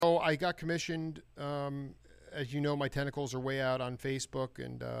I got commissioned. As you know, my tentacles are way out on Facebook,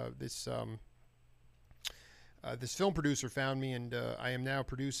 and this film producer found me, and I am now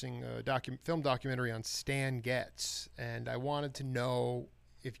producing a film documentary on Stan Getz. And I wanted to know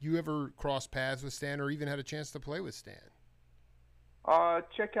if you ever crossed paths with Stan, or even had a chance to play with Stan.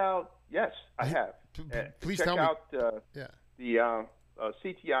 Check out. Yes, I have. Please check tell me. out the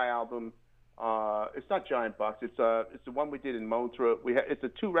CTI album. It's not Giant Box. It's the one we did in Montreux. It's a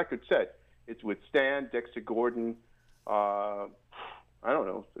 2-record set. It's with Stan, Dexter Gordon. I don't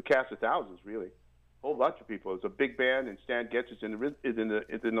know, a cast of thousands, really. A whole bunch of people. It's a big band, and Stan Getz is in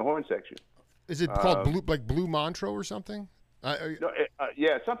the horn section. Is it called Blue Montreux or something?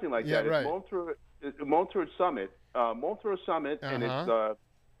 Yeah, something like that. Right. It's Montreux Summit. Montreux Summit, and it's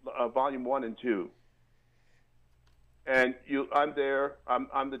volume 1 and 2. And I'm there.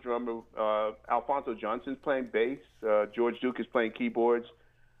 I'm the drummer. Alfonso Johnson's playing bass. George Duke is playing keyboards.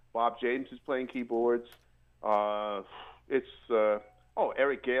 Bob James is playing keyboards. Eric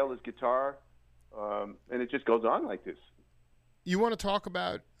Gale is guitar. And it just goes on like this. You want to talk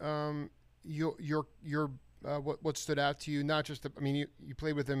about what stood out to you? Not just you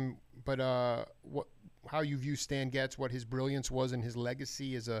played with him, but how you view Stan Getz, what his brilliance was, and his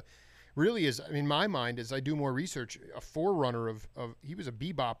legacy as in my mind, as I do more research, a forerunner of he was a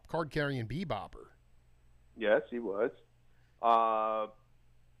bebop, card-carrying bebopper. Yes, he was.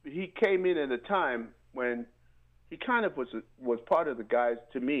 He came in at a time when he kind of was part of the guys,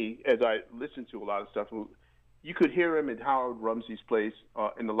 to me, as I listened to a lot of stuff. You could hear him at Howard Rumsey's place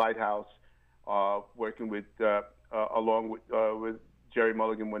in the Lighthouse, working with along with Jerry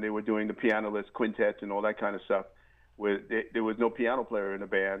Mulligan when they were doing the pianoless quintets and all that kind of stuff. Where there was no piano player in the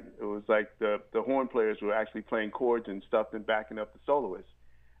band. It was like the horn players were actually playing chords and stuff and backing up the soloists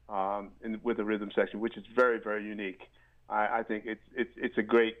with the rhythm section, which is very, very unique. I think it's a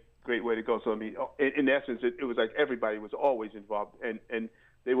great way to go. So I mean, in essence, it was like everybody was always involved, and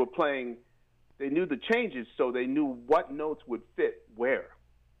they were playing. They knew the changes, so they knew what notes would fit where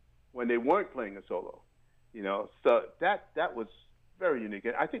when they weren't playing a solo. So that was very unique.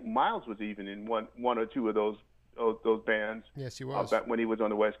 And I think Miles was even in one or two of those bands. Yes, he was. Back when he was on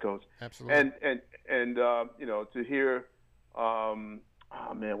the West Coast. Absolutely. And to hear,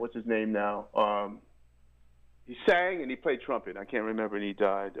 what's his name now? He sang and he played trumpet. I can't remember, and he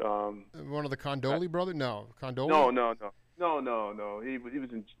died. One of the Condoli brothers? No, Condoli. No. He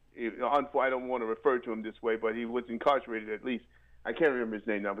was in. I don't want to refer to him this way, but he was incarcerated at least. I can't remember his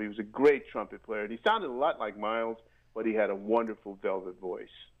name now, but he was a great trumpet player. And he sounded a lot like Miles, but he had a wonderful velvet voice.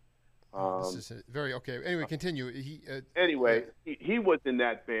 This is very okay. Anyway, continue. He was in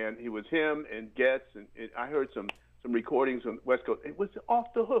that band. He was him and Getz, and I heard some recordings on West Coast. It was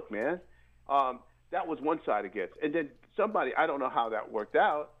off the hook, man. That was one side of Getz, and then somebody, I don't know how that worked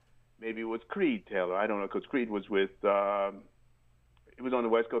out. Maybe it was Creed Taylor. I don't know, because Creed was with. It was on the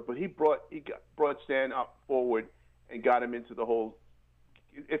West Coast, but he brought Stan up forward and got him into the whole.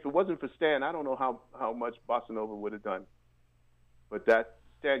 If it wasn't for Stan, I don't know how much Bossa Nova would have done. But that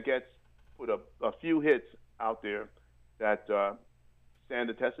Stan Getz put a few hits out there that stand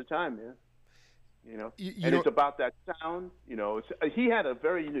the test of time, man. It's about that sound. He had a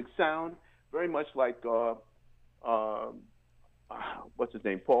very unique sound, very much like what's his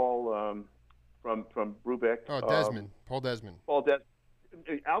name, Paul from Brubeck. Oh, Desmond, Paul Desmond.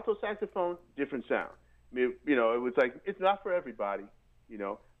 Alto saxophone, different sound. It was like it's not for everybody,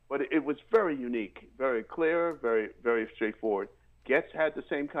 but it was very unique, very clear, very, very straightforward. Getz had the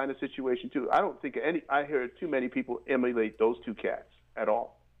same kind of situation too. I don't think I heard too many people emulate those two cats at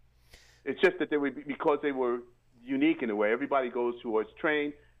all. It's just that because they were unique in a way. Everybody goes towards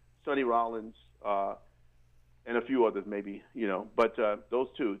Train, Sonny Rollins, and a few others maybe, But those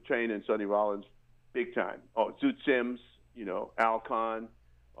two, Train and Sonny Rollins, big time. Oh, Zoot Sims, Al Kahn,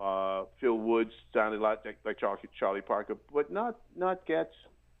 Phil Woods sounded a lot like Charlie Parker, but not Getz.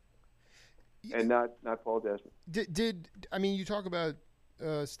 And not Paul Desmond. You talk about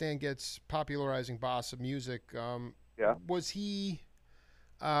Stan Getz popularizing bossa music? Yeah. Was he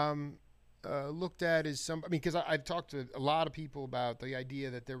looked at as some? Because I've talked to a lot of people about the idea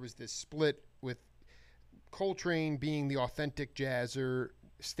that there was this split with Coltrane being the authentic jazzer,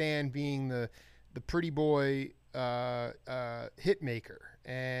 Stan being the pretty boy hit maker,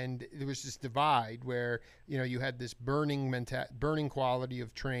 and there was this divide where you had this burning quality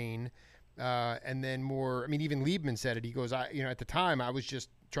of Train. And then more, even Liebman said it. He goes, at the time I was just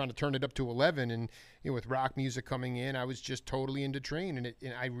trying to turn it up to 11, and with rock music coming in, I was just totally into Train, and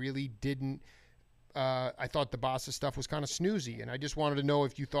I really didn't. I thought the bossa stuff was kind of snoozy, and I just wanted to know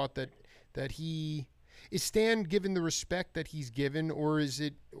if you thought that he is Stan given the respect that he's given, or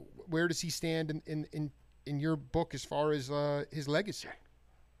where does he stand in your book as far as his legacy?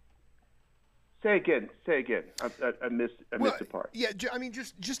 Say again. I missed the part. Yeah, I mean,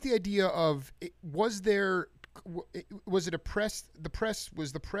 just the idea of was it a press?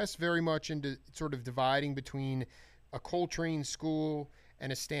 Was the press very much into sort of dividing between a Coltrane school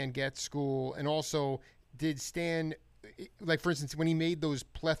and a Stan Getz school, and also did Stan, like for instance, when he made those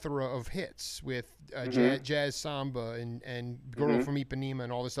plethora of hits with jazz samba and Girl from Ipanema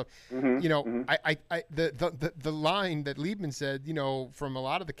and all this stuff, you know, the line that Liebman said, you know, from a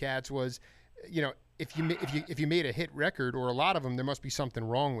lot of the cats was, you know, if you made a hit record or a lot of them, there must be something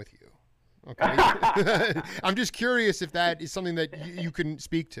wrong with you. Okay, I'm just curious if that is something that you can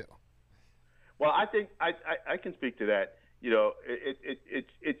speak to. Well, I think I can speak to that. You know,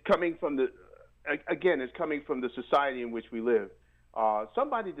 it's coming from it's coming from the society in which we live.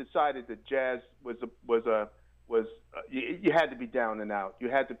 Somebody decided that jazz you had to be down and out. You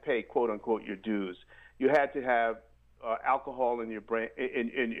had to pay, quote unquote, your dues. You had to have alcohol in your brain,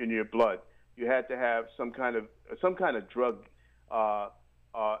 in your blood. You had to have some kind of drug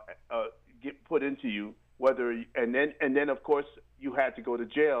get put into you. And then of course you had to go to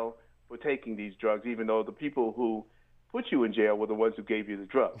jail for taking these drugs, even though the people who put you in jail were the ones who gave you the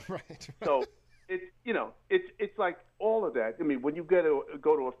drugs. Right. So it's like all of that. I mean, when you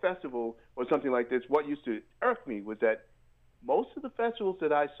go to a festival or something like this, what used to irk me was that most of the festivals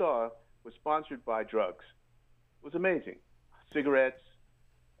that I saw were sponsored by drugs. It was amazing. Cigarettes,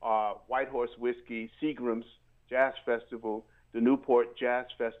 White Horse Whiskey, Seagram's Jazz Festival, the Newport Jazz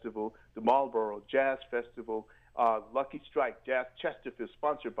Festival, the Marlboro Jazz Festival, Lucky Strike Jazz Chesterfield,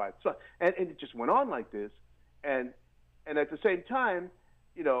 sponsored by, and it just went on like this. And at the same time,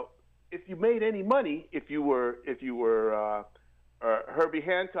 you know, if you made any money, if you were Herbie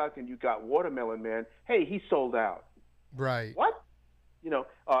Hancock and you got Watermelon Man, hey, he sold out. Right. What? You know,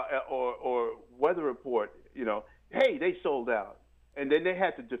 or Weather Report, you know, hey, they sold out. And then they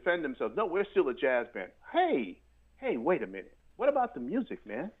had to defend themselves. No, we're still a jazz band. Hey, wait a minute. What about the music,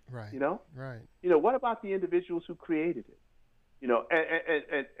 man? Right. You know? Right. You know, what about the individuals who created it? You know,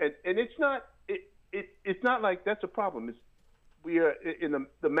 and it's not like that's a problem. We are in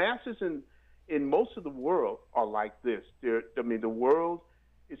the masses in most of the world are like this. The world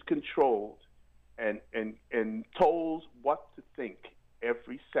is controlled and told what to think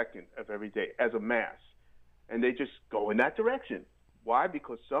every second of every day as a mass, and they just go in that direction. Why?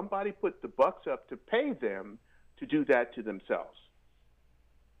 Because somebody put the bucks up to pay them to do that to themselves.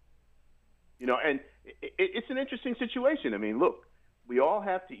 You know, and it's an interesting situation. I mean, look, we all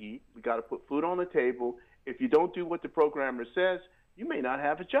have to eat. We got to put food on the table. If you don't do what the programmer says, you may not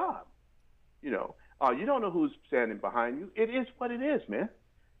have a job. You know, you don't know who's standing behind you. It is what it is, man.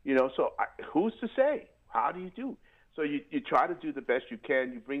 You know, so who's to say? How do you do? So you try to do the best you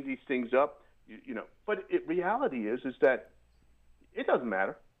can. You bring these things up, you know. But reality is that it doesn't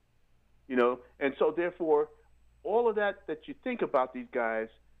matter, you know. And so therefore, all of that you think about these guys,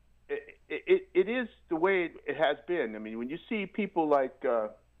 it is the way it has been. I mean, when you see people like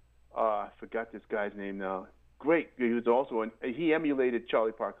I forgot this guy's name now. Great, he was also he emulated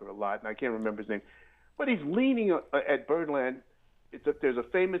Charlie Parker a lot, and I can't remember his name. But he's leaning at Birdland. There's a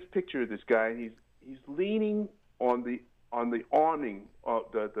famous picture of this guy, and he's leaning on the awning,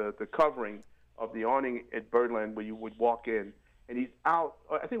 the covering of the awning at Birdland where you would walk in, and he's out.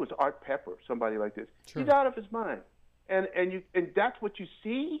 I think it was Art Pepper, somebody like this. Sure. He's out of his mind, and that's what you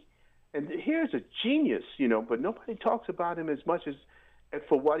see. And here's a genius, you know, but nobody talks about him as much as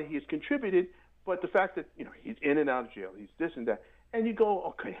for what he has contributed. But the fact that, you know, he's in and out of jail, he's this and that, and you go,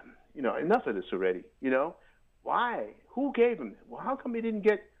 okay, you know, enough of this already. You know, why? Who gave him? Well, how come he didn't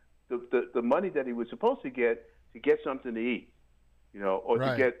get the money that he was supposed to get something to eat, you know, or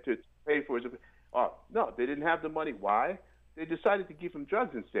right. to pay for his? Oh, no, they didn't have the money. Why? They decided to give him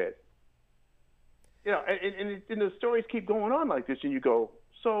drugs instead. You know, and the stories keep going on like this, and you go,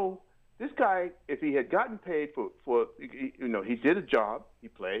 so this guy, if he had gotten paid for you know, he did a job, he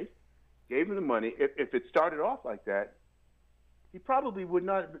played, gave him the money. If it started off like that, he probably would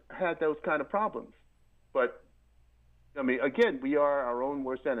not have had those kind of problems. But, I mean, again, we are our own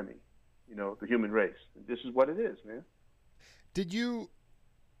worst enemy, you know, the human race. This is what it is, man. Did you,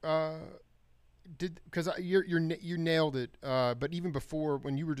 because you nailed it, but even before,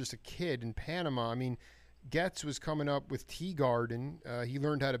 when you were just a kid in Panama, I mean, Getz was coming up with Tea Garden. He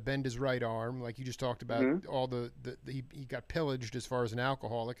learned how to bend his right arm, like you just talked about. All he got pillaged as far as an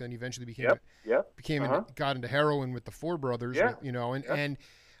alcoholic, and eventually got into heroin with the Four Brothers. You know, and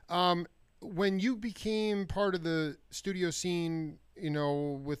when you became part of the studio scene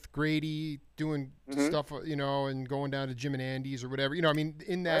with Grady doing Mm-hmm. stuff, and going down to Jim and Andy's or whatever. I mean,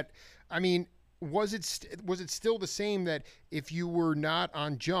 in Right. that, I mean, was it still the same that if you were not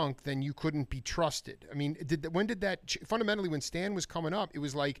on Junk, then you couldn't be trusted? I mean, when did that fundamentally, when Stan was coming up, it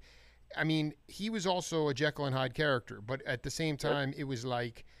was like, I mean, he was also a Jekyll and Hyde character, but at the same Yes. time, it was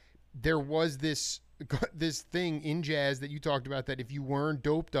like there was this thing in jazz that you talked about, that if you weren't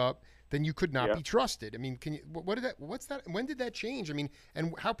doped up, then you could not Yeah. be trusted. I mean, can you, what did that, what's that, when did that change? I mean,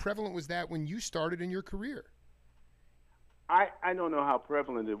 and how prevalent was that when you started in your career? I don't know how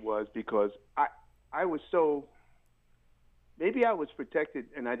prevalent it was because I was so, maybe I was protected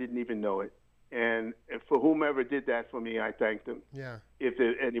and I didn't even know it. And for whomever did that for me, I thanked them. Yeah. If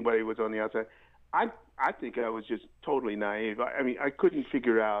anybody was on the outside, I think I was just totally naive. I mean, I couldn't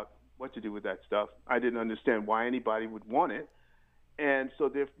figure out what to do with that stuff. I didn't understand why anybody would want it, and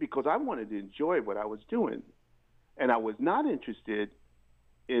so because I wanted to enjoy what I was doing, and I was not interested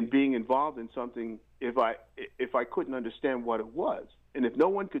in being involved in something if I couldn't understand what it was, and if no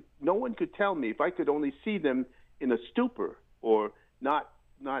one could tell me, if I could only see them in a stupor or not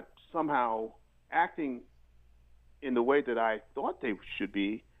somehow acting in the way that I thought they should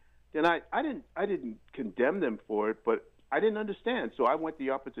be, then I didn't condemn them for it, but I didn't understand. So I went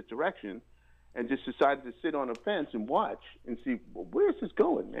the opposite direction and just decided to sit on a fence and watch and see, well, where's this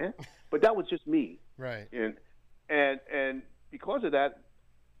going, man? But that was just me. Right. And because of that,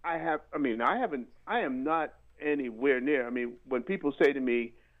 I am not anywhere near. I mean, when people say to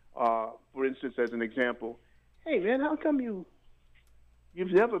me, for instance, as an example, hey man, how come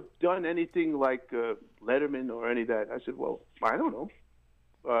you've never done anything like Letterman or any of that? I said, well, I don't know.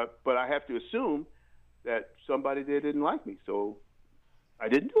 But I have to assume that somebody there didn't like me, so I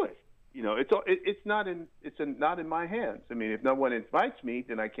didn't do it. It's not in my hands. I mean, if no one invites me,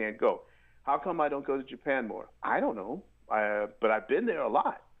 then I can't go. How come I don't go to Japan more? I don't know. But I've been there a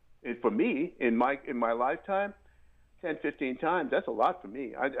lot. And for me, in my lifetime, 10, 15 times, that's a lot for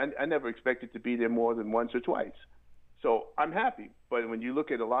me. I never expected to be there more than once or twice. So I'm happy. But when you look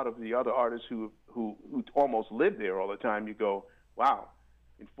at a lot of the other artists who almost live there all the time, you go, wow.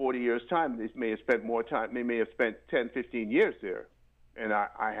 In 40 years' time, they may have spent more time. They may have spent 10, 15 years there, and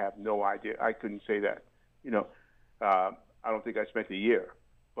I have no idea. I couldn't say that. I don't think I spent a year,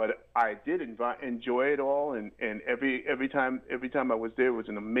 but I did enjoy it all, and every time I was there was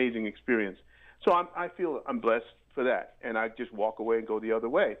an amazing experience. So I feel I'm blessed for that, and I just walk away and go the other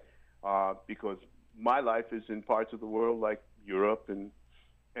way because my life is in parts of the world like Europe, and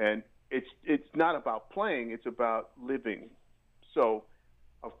it's not about playing; it's about living. So.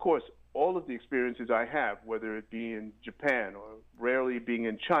 Of course, all of the experiences I have, whether it be in Japan or rarely being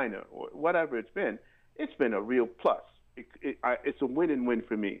in China or whatever it's been a real plus. It's a win and win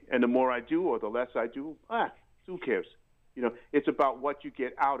for me. And the more I do or the less I do, who cares? It's about what you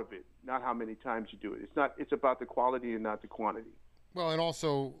get out of it, not how many times you do it. It's about the quality and not the quantity. Well, and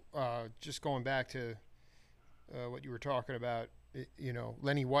also just going back to what you were talking about,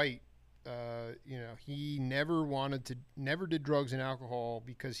 Lenny White. He never did drugs and alcohol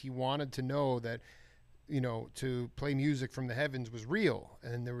because he wanted to know that, to play music from the heavens was real,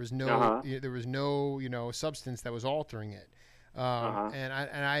 and there was no substance that was altering it. And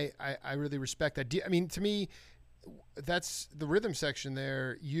I really respect that. I mean, to me, that's the rhythm section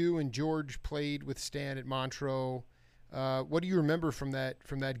there. You and George played with Stan at Montreux. What do you remember from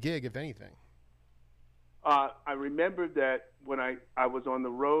that gig, if anything? I remember that when I was on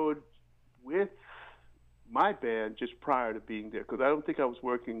the road with my band just prior to being there, because I don't think I was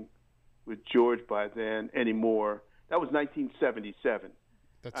working with George by then anymore. That was 1977.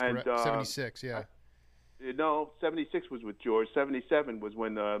 That's correct. 76, yeah. 76 was with George. 77 was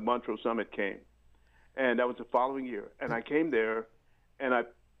when the Montreux Summit came, and that was the following year. And I came there, and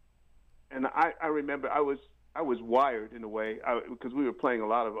I remember I was wired in a way because we were playing a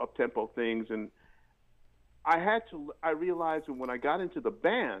lot of up-tempo things, and I realized when I got into the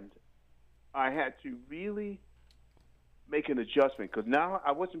band, I had to really make an adjustment because now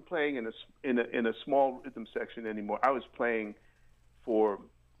I wasn't playing in a small rhythm section anymore. I was playing for,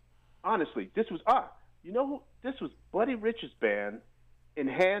 honestly, this was this was Buddy Rich's band,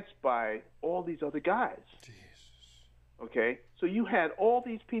 enhanced by all these other guys. Jesus. Okay, so you had all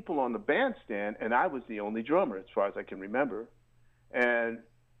these people on the bandstand, and I was the only drummer as far as I can remember, and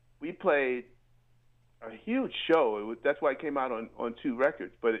we played a huge show. That's why it came out on 2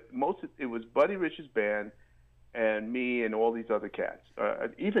 records. But it was Buddy Rich's band and me and all these other cats.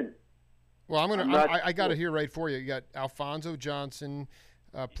 Well, I got it here right for you. You got Alfonso Johnson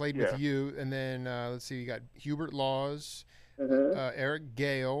played with you, and then let's see, you got Hubert Laws, Eric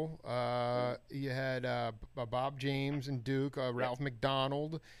Gale. You had Bob James and Duke, Ralph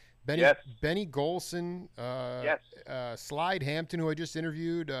McDonald, Yes. Benny Golson, Yes. Slide Hampton, who I just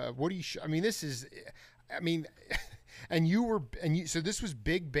interviewed. Woody. I mean, this is. I mean, and you were and you. So this was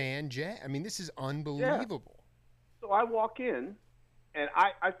big band jazz. I mean, this is Yeah. unbelievable. So I walk in, and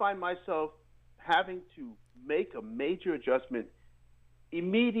I find myself having to make a major adjustment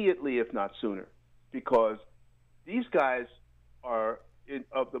immediately, if not sooner, because these guys are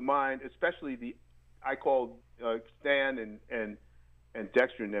of the mind, especially I call Stan and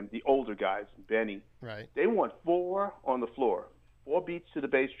Dexter and them, the older guys, Benny. Right. They want 4 on the floor, 4 beats to the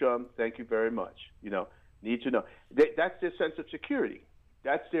bass drum. Thank you very much. Need to know. That's their sense of security.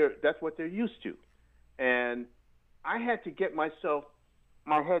 That's what they're used to, and I had to get my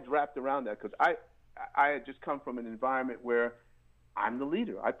head wrapped around that because I had just come from an environment where I'm the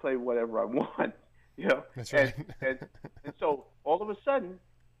leader. I play whatever I want, That's right. and so all of a sudden,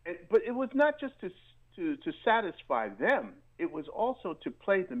 but it was not just to satisfy them. It was also to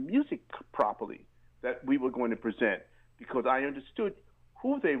play the music properly that we were going to present because I understood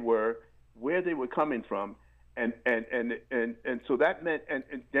who they were, where they were coming from, and so that meant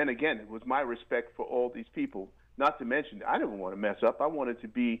and then again it was my respect for all these people. Not to mention I didn't want to mess up. I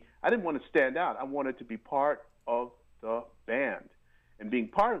didn't want to stand out. I wanted to be part of the band. And being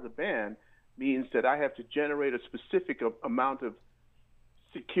part of the band means that I have to generate a specific amount of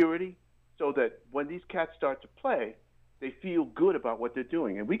security so that when these cats start to play, they feel good about what they're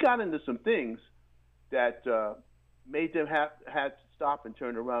doing. And we got into some things that made them had to stop and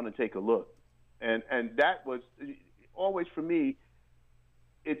turn around and take a look. And that was always for me.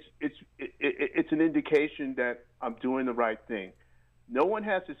 It's an indication that I'm doing the right thing. No one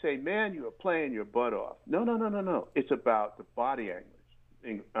has to say, "Man, you are playing your butt off." No. It's about the body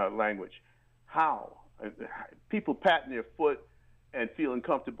language. How people patting their foot and feeling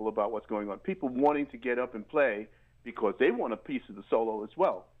comfortable about what's going on. People wanting to get up and play because they want a piece of the solo as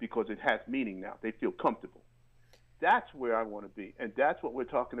well because it has meaning now. They feel comfortable. That's where I want to be, and that's what we're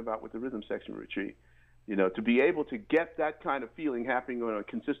talking about with the rhythm section retreat. To be able to get that kind of feeling happening on a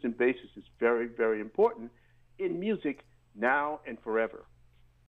consistent basis is very, very important in music now and forever.